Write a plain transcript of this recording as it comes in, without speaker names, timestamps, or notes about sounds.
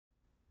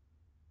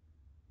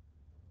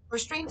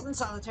Restraints and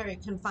solitary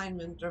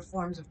confinement are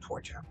forms of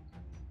torture.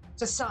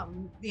 To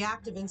some, the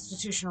act of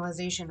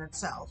institutionalization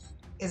itself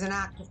is an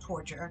act of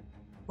torture,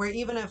 where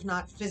even if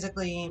not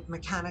physically,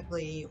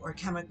 mechanically, or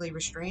chemically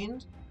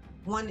restrained,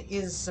 one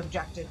is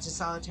subjected to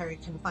solitary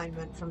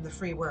confinement from the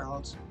free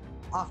world,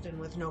 often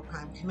with no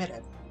crime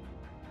committed.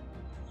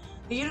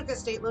 The Utica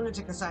State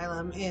Lunatic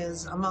Asylum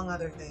is, among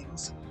other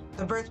things,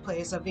 the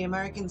birthplace of the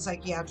American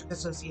Psychiatric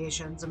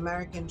Association's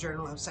American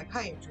Journal of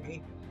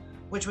Psychiatry,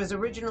 which was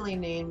originally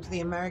named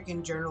the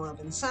American Journal of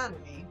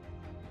Insanity,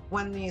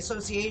 when the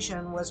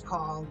association was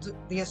called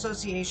the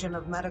Association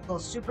of Medical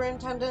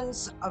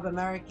Superintendents of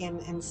American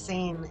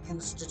Insane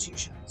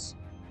Institutions.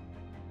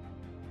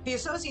 The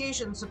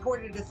association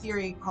supported a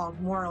theory called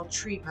moral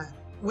treatment,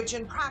 which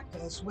in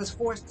practice was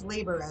forced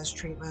labor as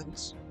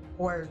treatment,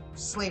 or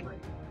slavery.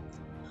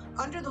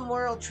 Under the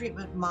moral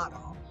treatment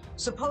model,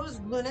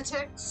 supposed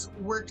lunatics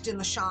worked in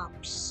the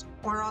shops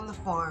or on the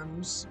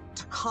farms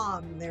to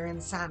calm their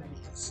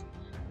insanities.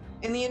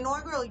 In the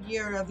inaugural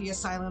year of the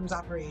asylum's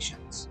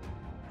operations,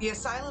 the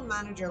asylum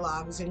manager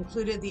logs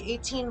included the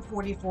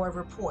 1844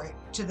 report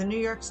to the New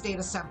York State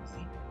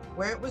Assembly,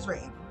 where it was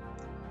read,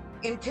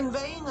 "In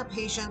conveying a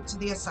patient to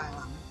the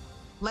asylum,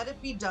 let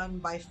it be done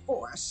by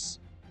force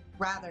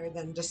rather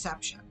than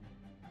deception."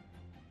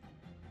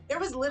 There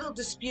was little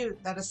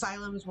dispute that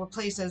asylums were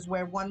places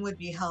where one would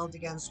be held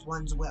against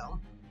one's will.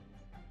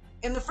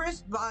 In the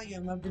first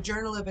volume of the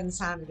Journal of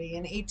Insanity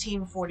in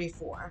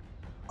 1844,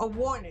 a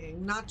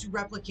warning not to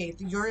replicate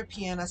the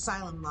European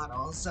asylum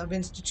models of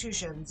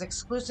institutions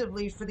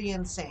exclusively for the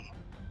insane,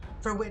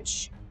 for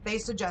which they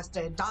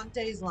suggested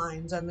Dante's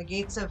lines on the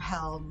gates of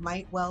hell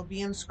might well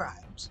be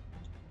inscribed,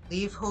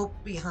 "Leave hope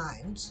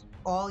behind,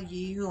 all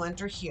ye who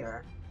enter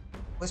here,"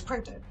 was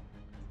printed.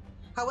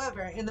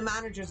 However, in the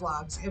manager's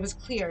logs, it was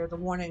clear the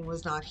warning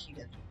was not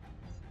heeded.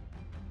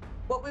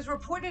 What was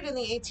reported in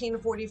the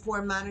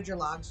 1844 manager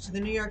logs to the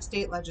New York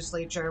State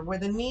Legislature were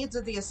the needs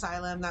of the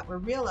asylum that were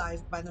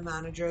realized by the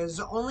managers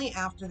only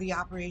after the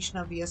operation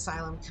of the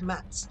asylum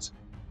commenced.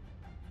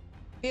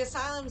 The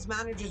asylum's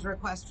manager's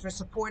request for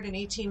support in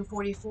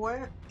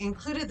 1844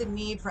 included the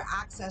need for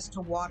access to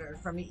water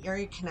from the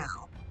Erie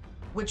Canal,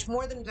 which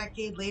more than a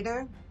decade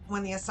later,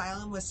 when the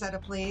asylum was set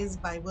ablaze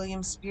by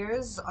William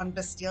Spears on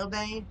Bastille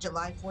Day,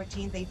 July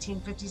 14,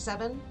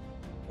 1857,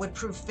 would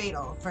prove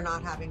fatal for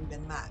not having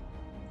been met.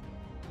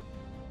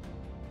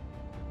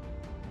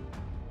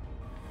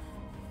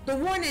 The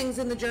warnings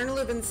in the Journal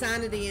of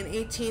Insanity in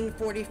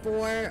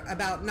 1844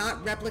 about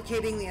not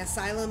replicating the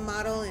asylum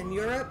model in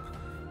Europe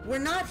were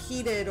not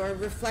heeded or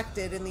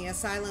reflected in the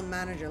asylum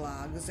manager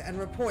logs and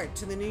report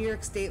to the New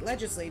York State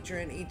Legislature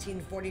in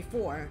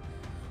 1844,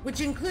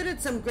 which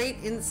included some great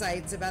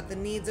insights about the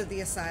needs of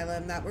the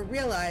asylum that were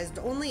realized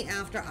only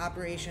after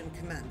operation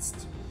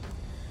commenced.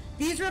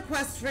 These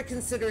requests for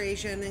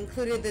consideration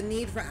included the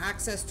need for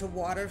access to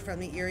water from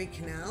the Erie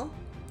Canal,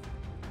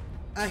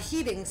 a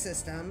heating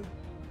system,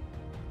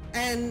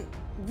 and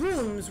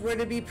rooms were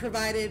to be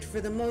provided for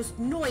the most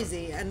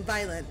noisy and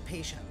violent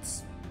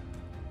patients.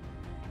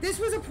 This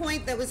was a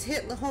point that was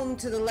hit home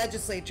to the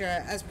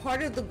legislature as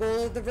part of the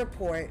goal of the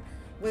report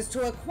was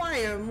to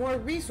acquire more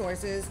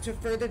resources to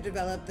further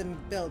develop the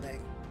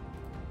building.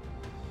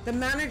 The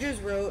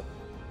managers wrote,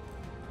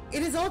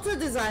 "It is also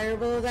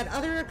desirable that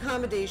other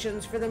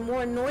accommodations for the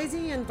more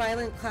noisy and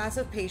violent class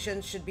of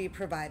patients should be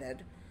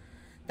provided.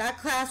 That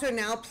class are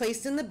now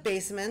placed in the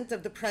basement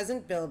of the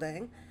present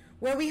building,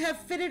 where we have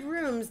fitted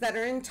rooms that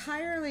are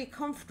entirely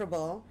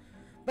comfortable,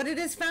 but it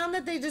is found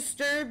that they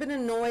disturb and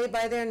annoy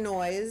by their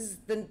noise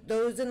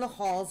those in the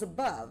halls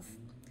above.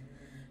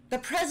 The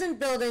present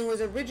building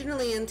was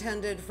originally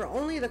intended for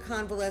only the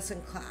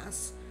convalescent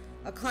class,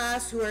 a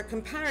class who are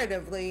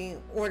comparatively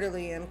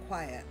orderly and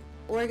quiet.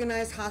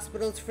 Organized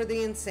hospitals for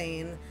the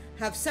insane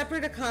have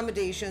separate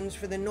accommodations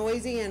for the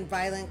noisy and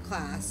violent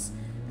class,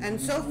 and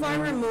so far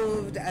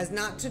removed as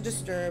not to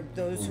disturb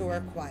those who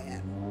are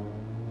quiet."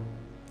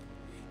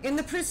 In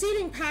the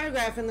preceding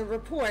paragraph in the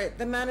report,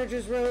 the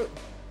managers wrote,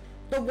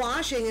 "The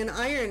washing and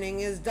ironing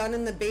is done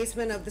in the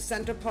basement of the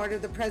center part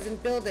of the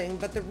present building,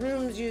 but the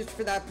rooms used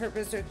for that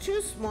purpose are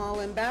too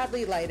small and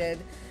badly lighted,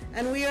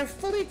 and we are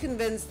fully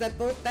convinced that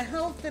both the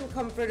health and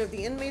comfort of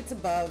the inmates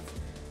above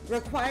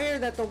require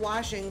that the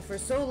washing for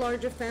so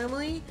large a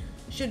family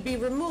should be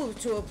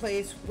removed to a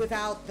place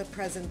without the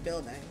present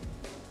building."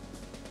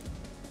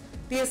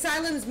 The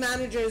asylum's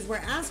managers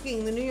were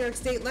asking the New York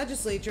State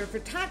Legislature for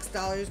tax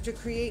dollars to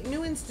create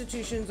new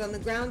institutions on the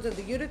grounds of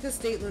the Utica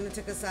State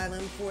Lunatic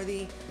Asylum for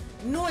the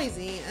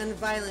noisy and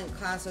violent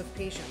class of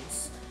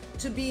patients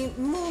to be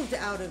moved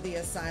out of the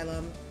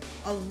asylum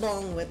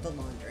along with the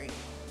laundry.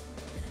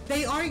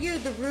 They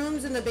argued the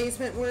rooms in the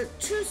basement were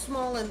too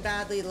small and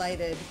badly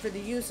lighted for the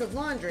use of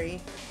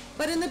laundry,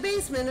 but in the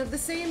basement of the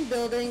same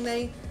building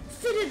they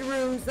fitted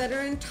rooms that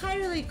are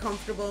entirely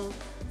comfortable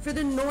for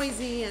the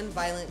noisy and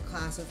violent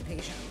class of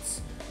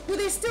patients, who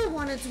they still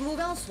wanted to move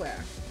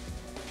elsewhere.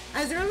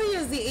 As early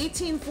as the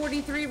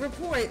 1843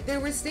 report, there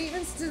were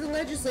statements to the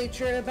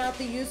legislature about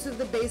the use of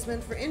the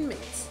basement for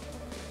inmates.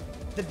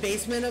 The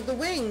basement of the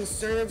wing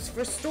serves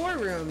for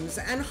storerooms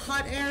and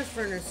hot air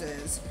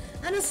furnaces,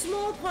 and a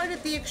small part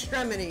at the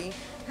extremity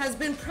has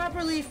been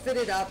properly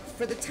fitted up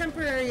for the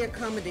temporary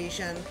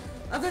accommodation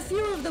of a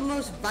few of the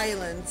most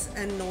violent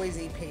and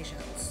noisy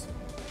patients.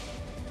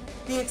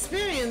 The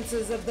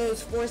experiences of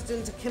those forced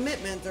into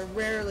commitment are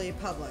rarely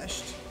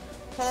published.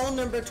 Hall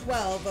number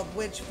 12, of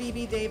which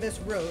Phebe Davis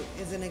wrote,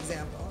 is an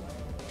example.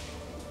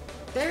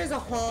 There is a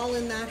hall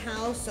in that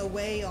house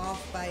away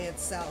off by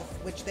itself,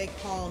 which they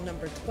call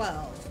number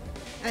 12,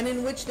 and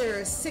in which there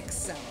are 6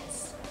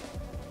 cells.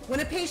 When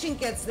a patient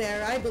gets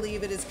there, I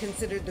believe it is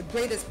considered the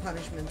greatest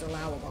punishment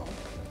allowable.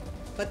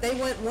 But they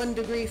went 1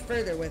 degree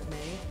further with me.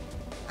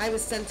 I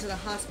was sent to the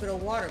hospital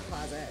water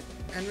closet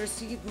and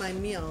received my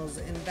meals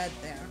in bed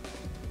there.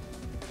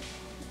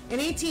 In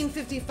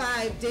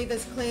 1855,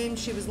 Davis claimed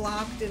she was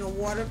locked in a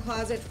water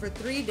closet for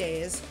 3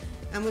 days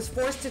and was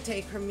forced to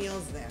take her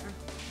meals there.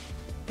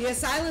 The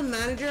asylum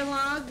manager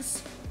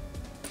logs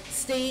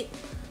state,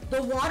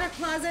 the water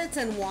closets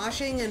and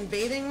washing and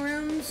bathing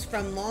rooms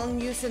from long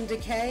use and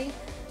decay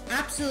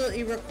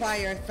absolutely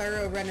require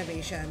thorough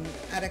renovation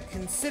at a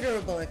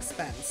considerable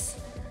expense.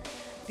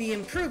 The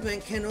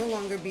improvement can no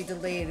longer be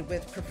delayed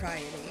with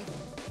propriety.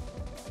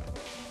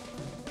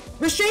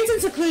 Restraints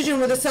and seclusion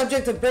were the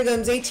subject of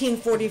Brigham's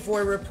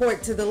 1844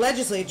 report to the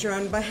legislature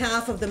on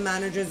behalf of the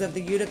managers of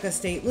the Utica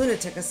State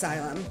Lunatic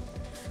Asylum.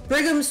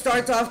 Brigham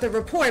starts off the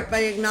report by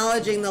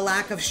acknowledging the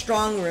lack of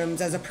strong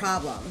rooms as a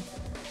problem,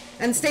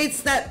 and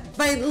states that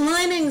by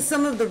lining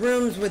some of the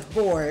rooms with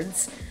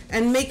boards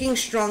and making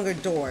stronger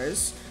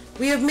doors,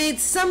 we have made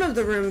some of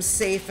the rooms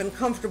safe and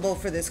comfortable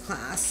for this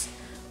class,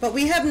 but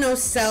we have no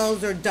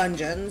cells or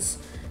dungeons.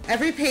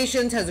 Every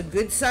patient has a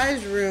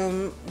good-sized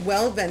room,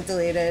 well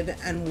ventilated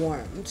and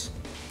warmed.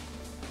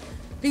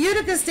 The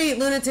Utica State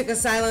Lunatic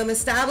Asylum,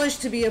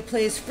 established to be a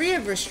place free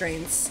of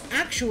restraints,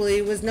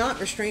 actually was not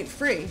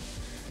restraint-free.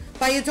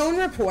 By its own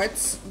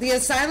reports, the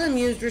asylum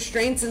used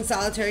restraints in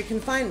solitary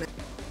confinement.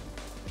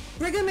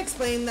 Brigham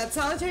explained that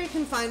solitary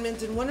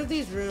confinement in one of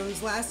these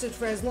rooms lasted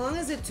for as long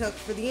as it took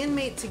for the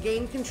inmate to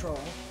gain control,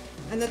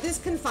 and that this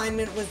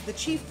confinement was the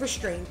chief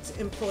restraint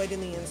employed in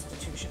the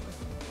institution.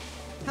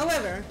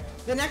 However,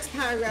 the next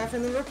paragraph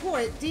in the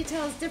report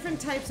details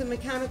different types of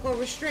mechanical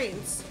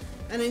restraints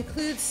and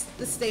includes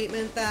the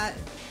statement that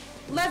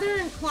leather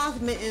and cloth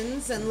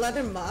mittens and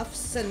leather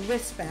muffs and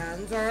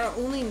wristbands are our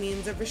only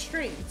means of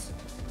restraint.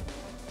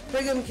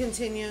 Brigham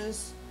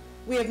continues,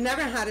 we have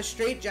never had a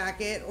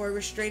straitjacket or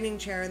restraining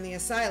chair in the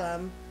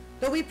asylum,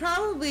 though we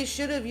probably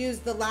should have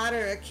used the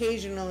latter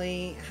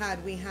occasionally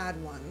had we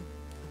had one.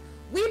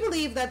 We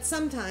believe that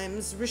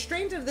sometimes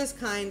restraint of this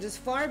kind is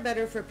far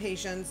better for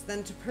patients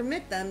than to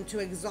permit them to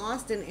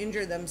exhaust and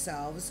injure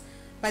themselves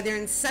by their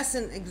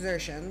incessant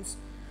exertions,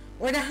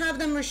 or to have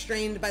them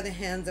restrained by the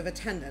hands of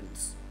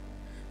attendants.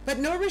 But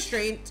no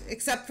restraint,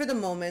 except for the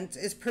moment,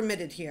 is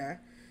permitted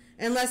here,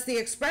 unless the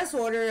express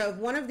order of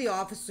one of the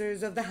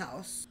officers of the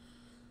house.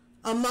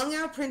 Among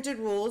our printed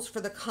rules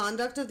for the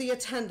conduct of the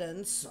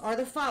attendants are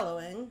the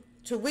following,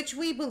 to which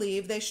we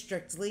believe they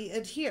strictly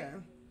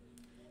adhere.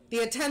 The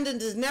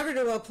attendant is never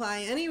to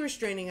apply any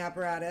restraining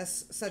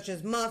apparatus, such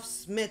as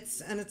muffs, mitts,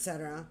 and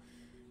etc.,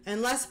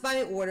 unless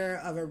by order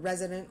of a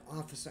resident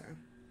officer.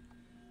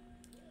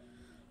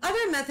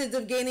 Other methods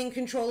of gaining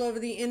control over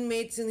the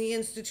inmates in the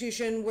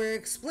institution were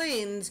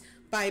explained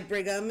by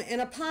Brigham in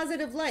a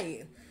positive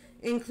light,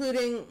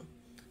 including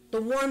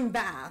the warm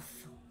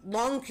bath,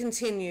 long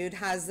continued,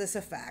 has this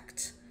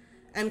effect,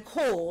 and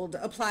cold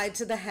applied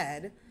to the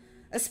head,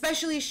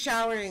 especially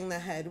showering the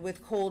head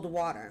with cold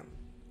water.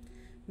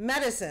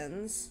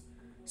 Medicines,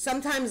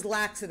 sometimes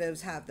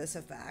laxatives, have this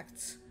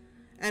effect,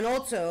 and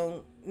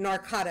also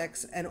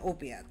narcotics and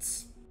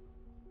opiates.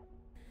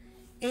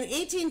 In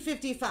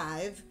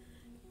 1855,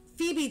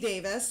 Phebe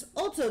Davis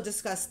also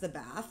discussed the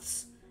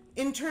baths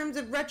in terms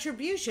of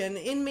retribution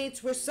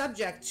inmates were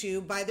subject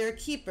to by their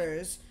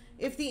keepers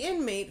if the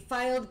inmate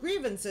filed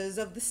grievances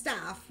of the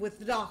staff with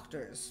the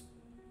doctors.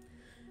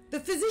 The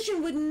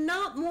physician would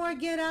not more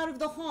get out of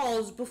the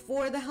halls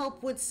before the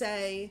help would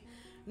say,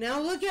 "Now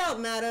look out,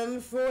 madam,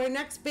 for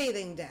next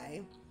bathing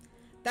day."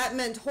 That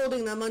meant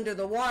holding them under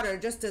the water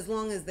just as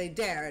long as they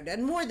dared,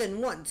 and more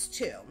than once,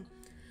 too.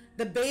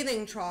 The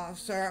bathing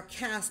troughs are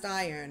cast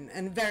iron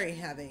and very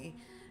heavy,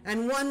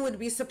 and one would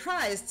be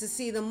surprised to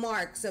see the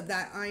marks of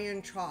that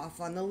iron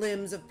trough on the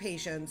limbs of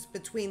patients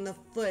between the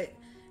foot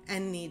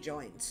and knee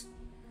joints.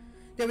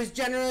 There was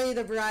generally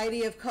the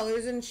variety of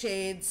colors and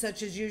shades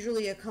such as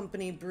usually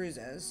accompany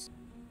bruises.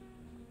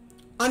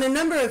 On a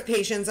number of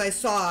patients I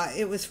saw,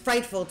 it was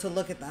frightful to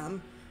look at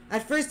them.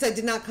 At first I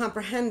did not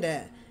comprehend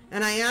it,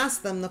 and I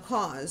asked them the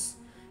cause.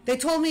 They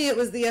told me it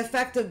was the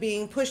effect of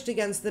being pushed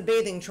against the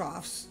bathing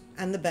troughs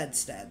and the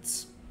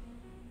bedsteads.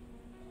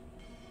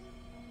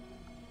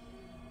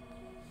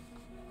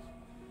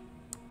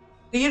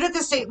 The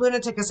Utica State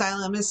Lunatic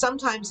Asylum is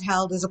sometimes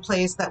held as a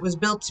place that was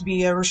built to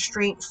be a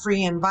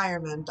restraint-free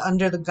environment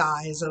under the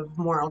guise of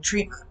moral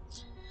treatment.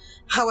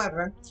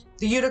 However,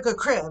 the Utica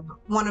Crib,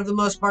 one of the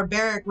most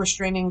barbaric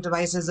restraining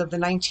devices of the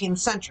 19th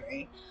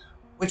century,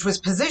 which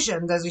was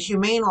positioned as a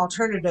humane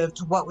alternative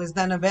to what was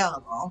then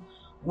available,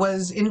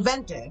 was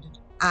invented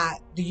at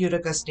the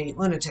Utica State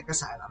Lunatic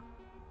Asylum.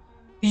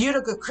 The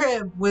Utica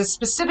Crib was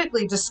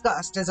specifically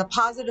discussed as a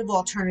positive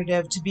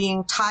alternative to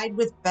being tied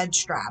with bed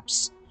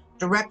straps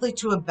directly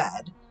to a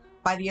bed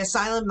by the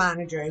asylum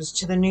managers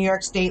to the New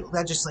York State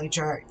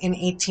Legislature in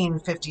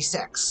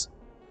 1856.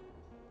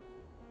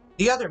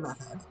 The other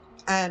method,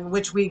 and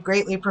which we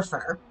greatly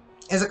prefer,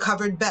 is a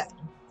covered bed.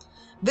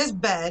 This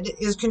bed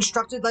is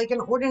constructed like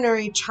an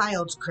ordinary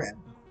child's crib,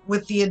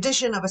 with the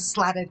addition of a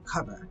slatted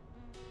cover.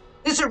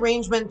 This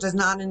arrangement does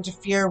not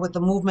interfere with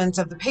the movements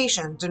of the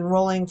patient in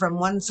rolling from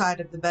one side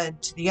of the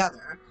bed to the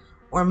other,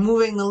 or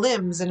moving the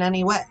limbs in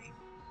any way.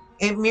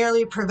 It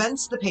merely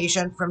prevents the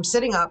patient from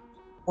sitting up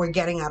or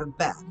getting out of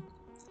bed.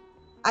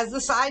 As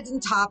the sides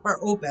and top are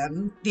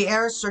open, the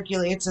air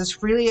circulates as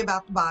freely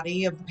about the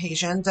body of the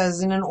patient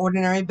as in an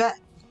ordinary bed.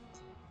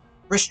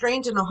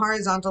 Restraint in a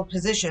horizontal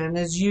position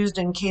is used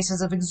in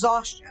cases of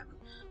exhaustion,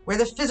 where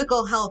the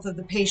physical health of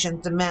the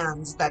patient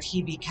demands that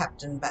he be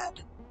kept in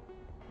bed.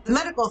 The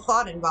medical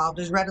thought involved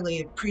is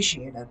readily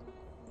appreciated.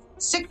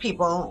 Sick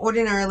people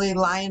ordinarily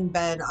lie in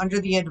bed under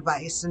the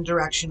advice and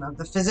direction of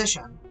the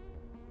physician.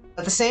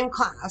 But the same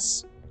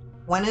class,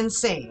 when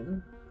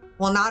insane,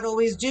 will not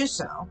always do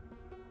so,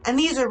 and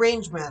these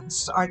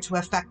arrangements are to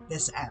effect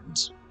this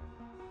end.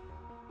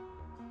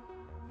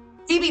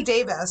 Phebe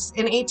Davis,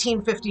 in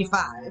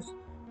 1855,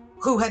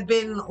 who had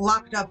been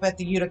locked up at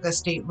the Utica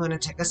State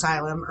Lunatic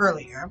Asylum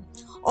earlier,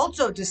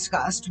 also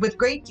discussed with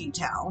great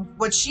detail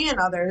what she and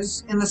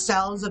others in the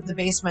cells of the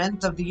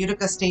basement of the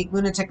Utica State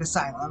Lunatic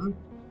Asylum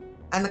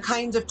and the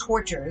kinds of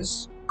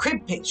tortures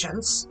crib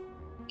patients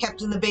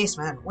kept in the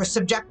basement were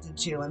subjected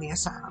to in the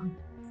asylum.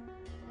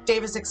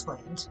 Davis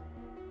explained,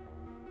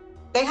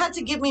 "They had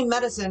to give me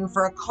medicine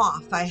for a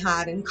cough I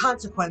had in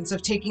consequence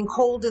of taking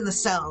cold in the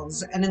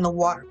cells and in the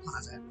water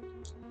closet.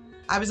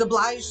 I was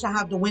obliged to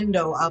have the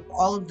window up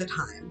all of the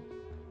time.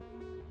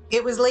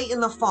 It was late in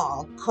the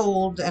fall,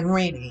 cold and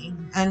rainy,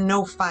 and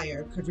no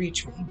fire could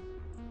reach me.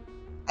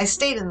 I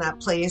stayed in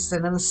that place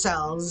and in the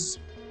cells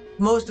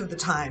most of the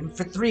time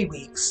for 3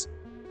 weeks.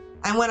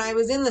 And when I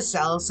was in the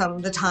cell, some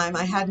of the time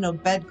I had no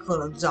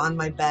bedclothes on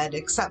my bed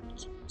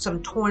except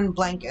some torn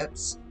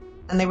blankets,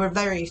 and they were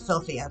very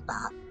filthy at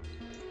that.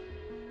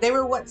 They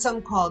were what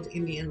some called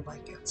Indian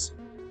blankets.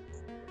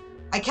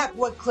 I kept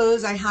what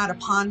clothes I had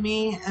upon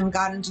me and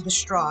got into the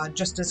straw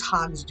just as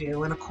hogs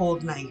do in a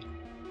cold night.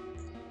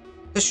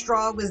 The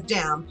straw was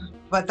damp,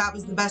 but that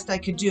was the best I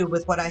could do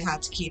with what I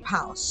had to keep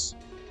house.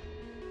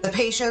 The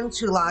patients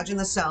who lodge in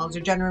the cells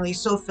are generally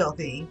so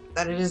filthy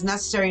that it is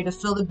necessary to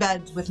fill the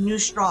beds with new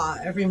straw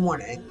every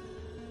morning,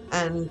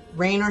 and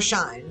rain or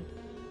shine,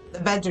 the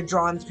beds are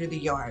drawn through the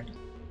yard.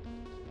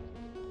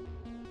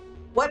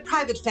 What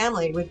private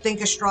family would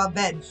think a straw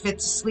bed fit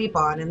to sleep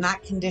on in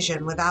that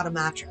condition without a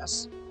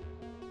mattress?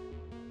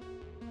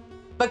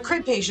 But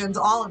crib patients,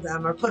 all of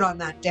them, are put on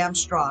that damp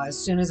straw as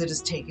soon as it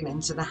is taken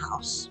into the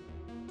house."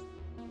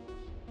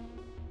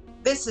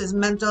 This is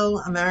Mental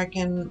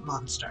American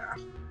Monster,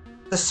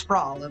 the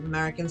sprawl of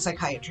American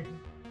psychiatry.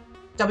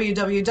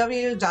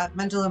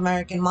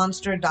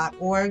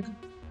 www.mentalamericanmonster.org.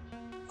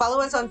 Follow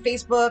us on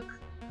Facebook,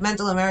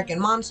 Mental American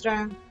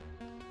Monster,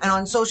 and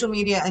on social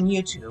media and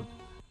YouTube.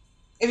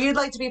 If you'd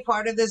like to be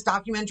part of this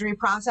documentary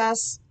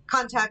process,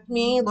 contact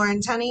me,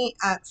 Lauren Tenney,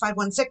 at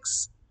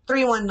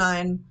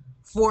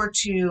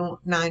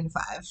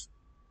 516-319-4295.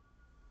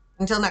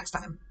 Until next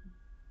time.